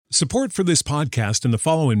Support for this podcast and the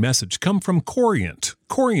following message come from Corient.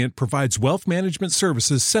 Corient provides wealth management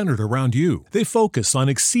services centered around you. They focus on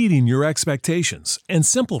exceeding your expectations and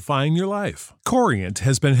simplifying your life. Corient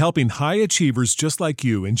has been helping high achievers just like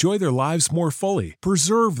you enjoy their lives more fully,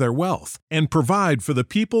 preserve their wealth, and provide for the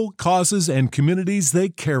people, causes, and communities they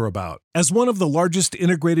care about. As one of the largest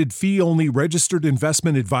integrated fee-only registered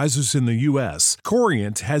investment advisors in the U.S.,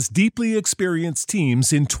 Corient has deeply experienced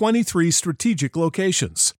teams in 23 strategic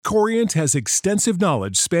locations. Corient has extensive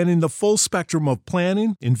knowledge spanning the full spectrum of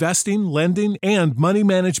planning, investing, lending, and money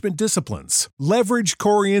management disciplines. Leverage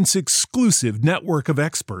Corient's exclusive network of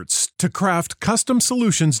experts to craft custom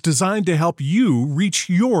solutions designed to help you reach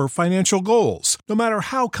your financial goals, no matter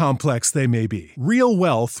how complex they may be. Real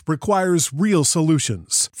wealth requires real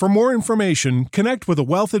solutions. For more information, connect with a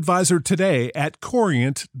wealth advisor today at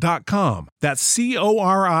Corient.com. That's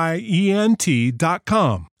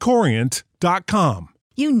Corient.com. Corient.com.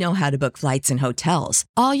 You know how to book flights and hotels.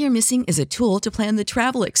 All you're missing is a tool to plan the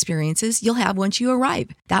travel experiences you'll have once you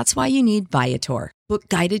arrive. That's why you need Viator. Book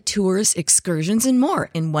guided tours, excursions, and more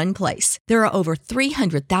in one place. There are over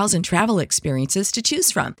 300,000 travel experiences to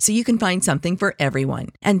choose from, so you can find something for everyone.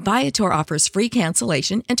 And Viator offers free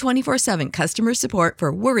cancellation and 24/7 customer support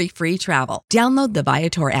for worry-free travel. Download the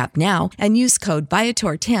Viator app now and use code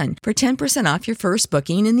Viator10 for 10% off your first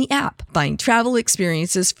booking in the app. Find travel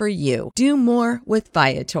experiences for you. Do more with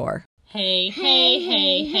Viator. Hey, hey,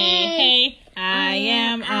 hey, hey, hey, I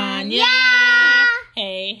am Anya.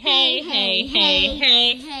 Hey, hey, hey, hey,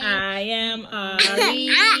 hey, I am Ari.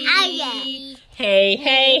 Hey,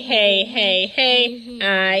 hey, hey, hey, hey,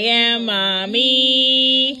 I am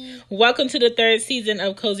Mommy. Welcome to the third season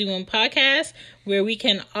of Cozy Womb Podcast, where we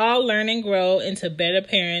can all learn and grow into better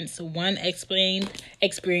parents, one explained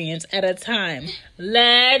experience at a time.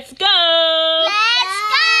 Let's go!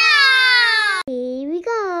 Here we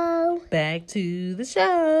go. Back to the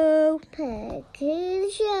show.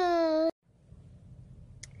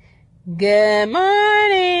 Good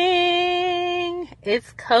morning.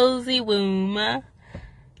 It's Cozy Womb.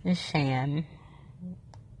 It's Shan.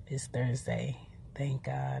 It's Thursday. Thank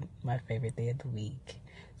God. My favorite day of the week.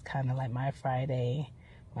 It's kind of like my Friday.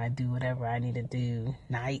 I do whatever I need to do.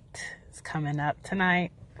 Night is coming up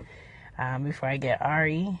tonight. Before I get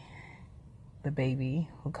Ari, the baby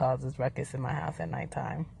who causes ruckus in my house at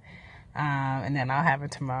nighttime. And then I'll have her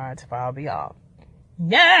tomorrow. Tomorrow I'll be off.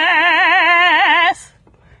 Yes!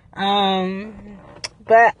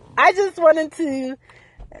 But I just wanted to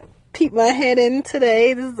peek my head in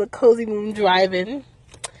today. This is a Cozy Womb drive-in.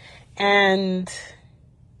 And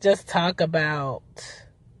just talk about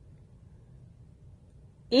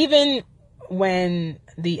even when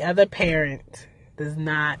the other parent does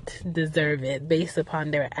not deserve it based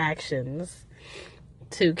upon their actions,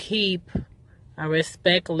 to keep a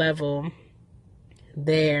respect level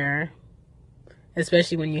there,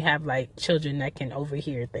 especially when you have like children that can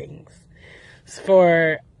overhear things.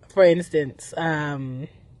 For instance, I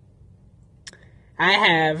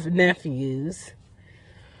have nephews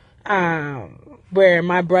where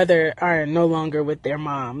my brother are no longer with their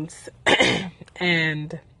moms.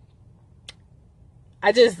 And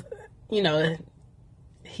I just,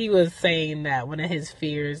 he was saying that one of his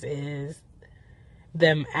fears is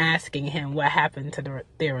them asking him what happened to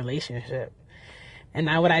their relationship. And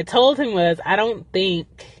what I told him was, I don't think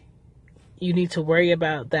you need to worry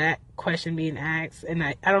about that question being asked. And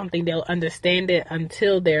I don't think they'll understand it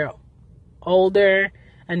until they're older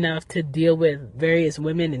enough to deal with various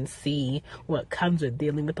women and see what comes with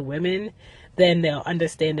dealing with the women. Then they'll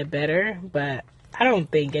understand it better. But I don't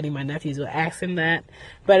think any of my nephews will ask him that.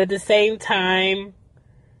 But at the same time,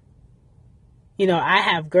 I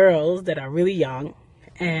have girls that are really young.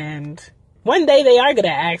 And one day they are going to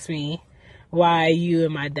ask me, why you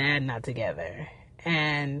and my dad not together?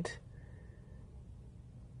 And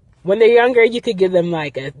when they're younger, you could give them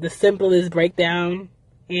like the simplest breakdown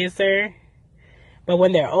answer. But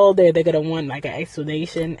when they're older, they're going to want like an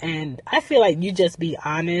explanation. And I feel like you just be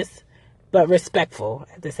honest, but respectful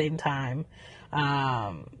at the same time.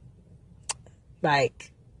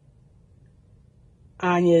 Like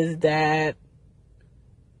Anya's dad,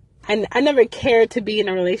 I never cared to be in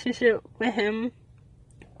a relationship with him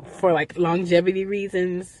for like longevity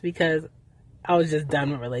reasons, because I was just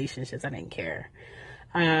done with relationships. I didn't care.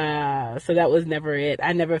 So that was never it.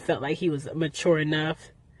 I never felt like he was mature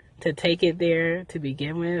enough to take it there to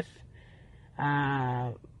begin with.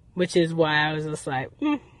 Which is why I was just like,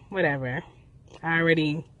 whatever. I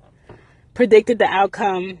already predicted the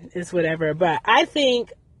outcome, is whatever. But I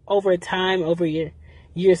think over time, over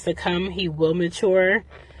years to come, he will mature.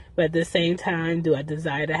 But at the same time, do I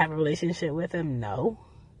desire to have a relationship with him? No.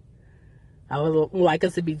 I would like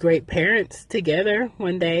us to be great parents together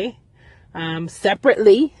one day,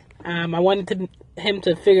 separately. I wanted him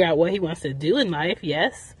to figure out what he wants to do in life.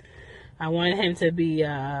 Yes. I wanted him to be,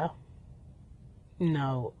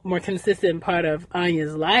 more consistent part of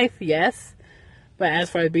Anya's life. Yes. But as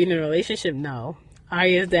far as being in a relationship, no.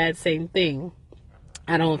 Arya's dad, same thing.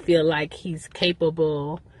 I don't feel like he's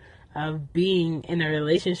capable of being in a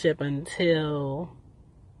relationship until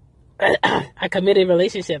a committed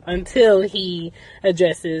relationship, until he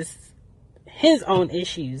addresses his own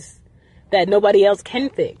issues that nobody else can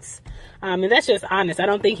fix. And that's just honest. I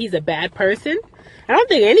don't think he's a bad person. I don't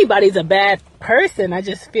think anybody's a bad person. I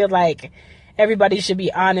just feel like everybody should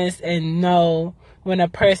be honest and know when a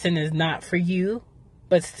person is not for you,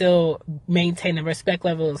 but still maintain a respect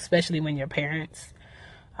level, especially when you're parents.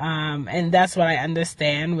 And that's what I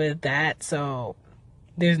understand with that. So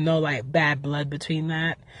there's no like bad blood between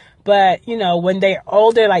that. But, when they're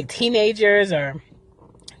older, like teenagers or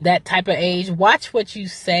that type of age, watch what you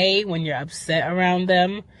say when you're upset around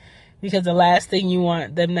them, because the last thing you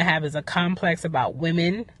want them to have is a complex about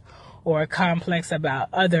women or a complex about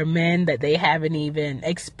other men that they haven't even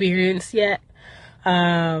experienced yet.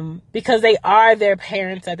 Because they are their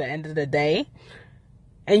parents at the end of the day,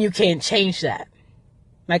 and you can't change that.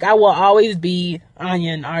 Like, I will always be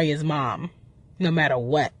Anya and Arya's mom, no matter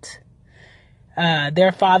what.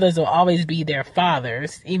 Their fathers will always be their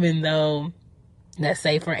fathers, even though, let's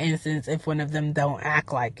say, for instance, if one of them don't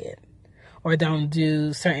act like it, or don't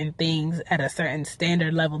do certain things at a certain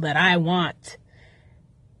standard level that I want,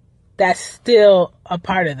 that's still a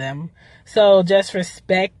part of them. So just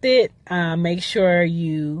respect it. Make sure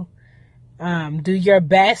you do your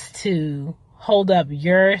best to hold up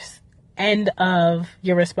your end of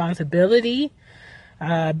your responsibility.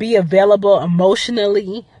 Be available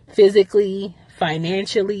emotionally, physically,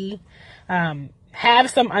 financially. Have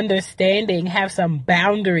some understanding, have some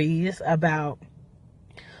boundaries about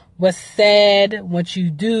what's said, what you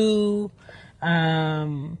do.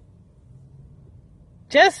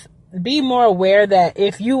 Just be more aware that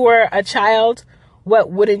if you were a child, what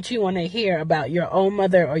wouldn't you want to hear about your own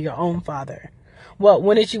mother or your own father? What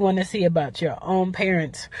wouldn't you want to see about your own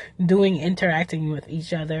parents interacting with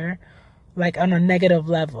each other, like on a negative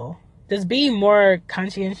level? Just be more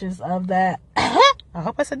conscientious of that. I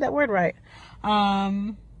hope I said that word right.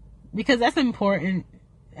 Because that's important.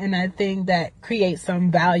 And I think that creates some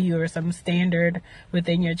value or some standard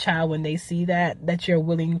within your child when they see that you're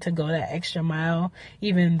willing to go that extra mile,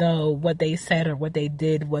 even though what they said or what they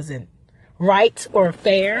did wasn't right or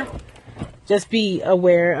fair. Just be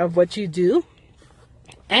aware of what you do.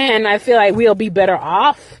 And I feel like we'll be better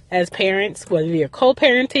off as parents, whether you're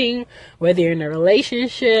co-parenting, whether you're in a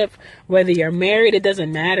relationship, whether you're married, it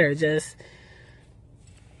doesn't matter. Just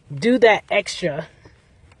do that extra.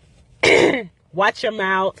 Watch your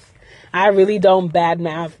mouth. I really don't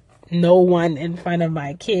badmouth no one in front of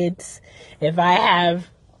my kids. If I have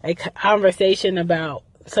a conversation about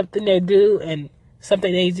something they do and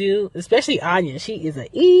something they do, especially Anya, she is an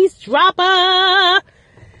eavesdropper.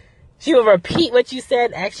 She will repeat what you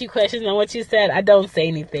said, ask you questions on what you said. I don't say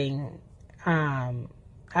anything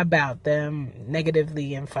about them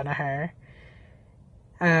negatively in front of her.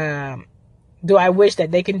 Do I wish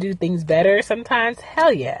that they can do things better sometimes?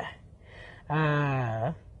 Hell yeah.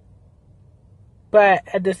 But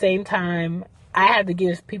at the same time, I have to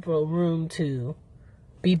give people room to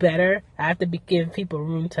be better. I have to give people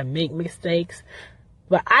room to make mistakes.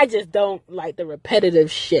 But I just don't like the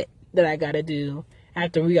repetitive shit that I gotta do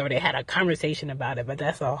after we already had a conversation about it. But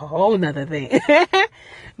that's a whole nother thing.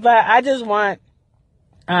 But I just want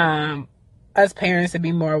us parents to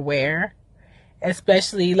be more aware.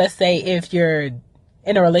 Especially, let's say, if you're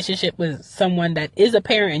in a relationship with someone that is a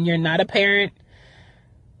parent and you're not a parent,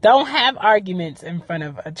 don't have arguments in front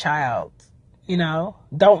of a child.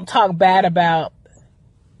 Don't talk bad about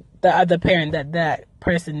the other parent that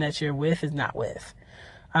person that you're with is not with.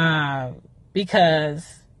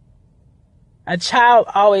 Because a child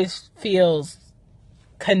always feels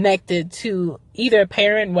connected to either a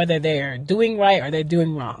parent, whether they're doing right or they're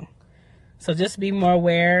doing wrong. So just be more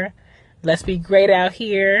aware. Let's be great out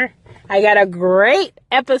here. I got a great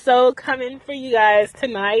episode coming for you guys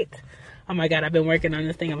tonight. Oh my God, I've been working on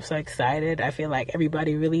this thing. I'm so excited. I feel like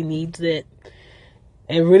everybody really needs it.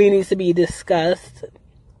 It really needs to be discussed.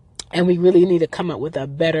 And we really need to come up with a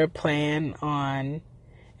better plan on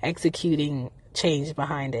executing change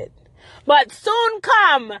behind it. But soon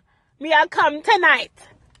come. I'll come tonight.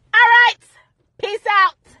 All right. Peace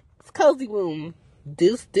out. It's Cozy Womb.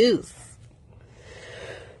 Deuce, deuce.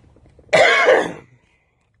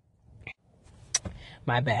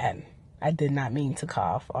 My bad. I did not mean to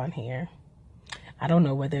cough on here. I don't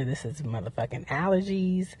know whether this is motherfucking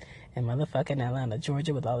allergies in motherfucking Atlanta,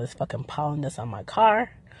 Georgia with all this fucking pollen that's on my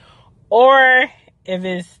car, or if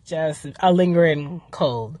it's just a lingering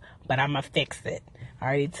cold, but I'ma fix it. I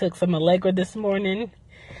already took some Allegra this morning,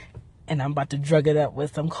 and I'm about to drug it up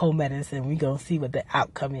with some cold medicine. We gonna see what the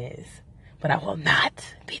outcome is. But I will not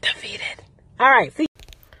be defeated. All right, see.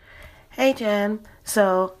 Hey, Jen.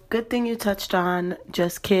 So, good thing you touched on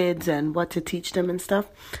just kids and what to teach them and stuff.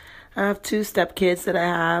 I have 2 stepkids that I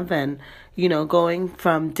have, and, going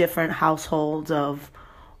from different households of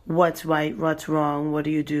what's right, what's wrong, what do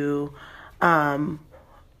you do.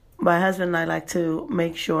 My husband and I like to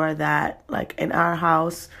make sure that, like, in our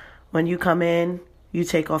house, when you come in, you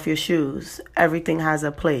take off your shoes. Everything has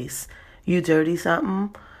a place. You dirty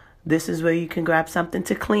something, this is where you can grab something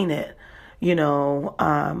to clean it,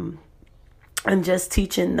 and just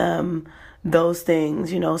teaching them those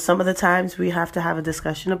things. Some of the times we have to have a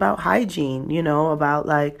discussion about hygiene, about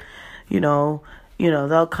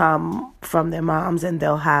they'll come from their moms and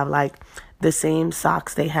they'll have like the same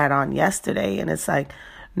socks they had on yesterday. And it's like,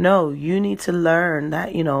 no, you need to learn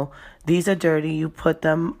that, these are dirty. You put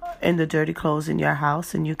them in the dirty clothes in your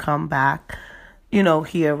house and you come back,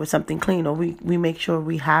 here with something clean, or we make sure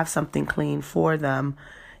we have something clean for them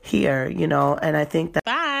here, and I think that.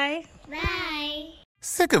 Bye.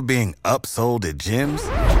 Sick of being upsold at gyms?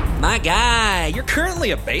 My guy, you're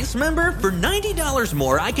currently a base member? For $90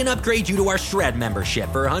 more, I can upgrade you to our Shred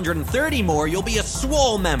membership. For $130 more, you'll be a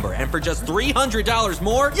Swole member. And for just $300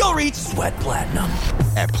 more, you'll reach Sweat Platinum.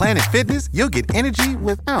 At Planet Fitness, you'll get energy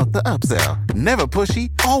without the upsell. Never pushy,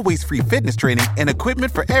 always free fitness training and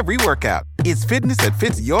equipment for every workout. It's fitness that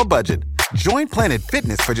fits your budget. Join Planet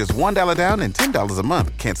Fitness for just $1 down and $10 a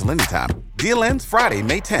month. Cancel anytime. Deal ends Friday,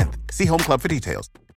 May 10th. See Home Club for details.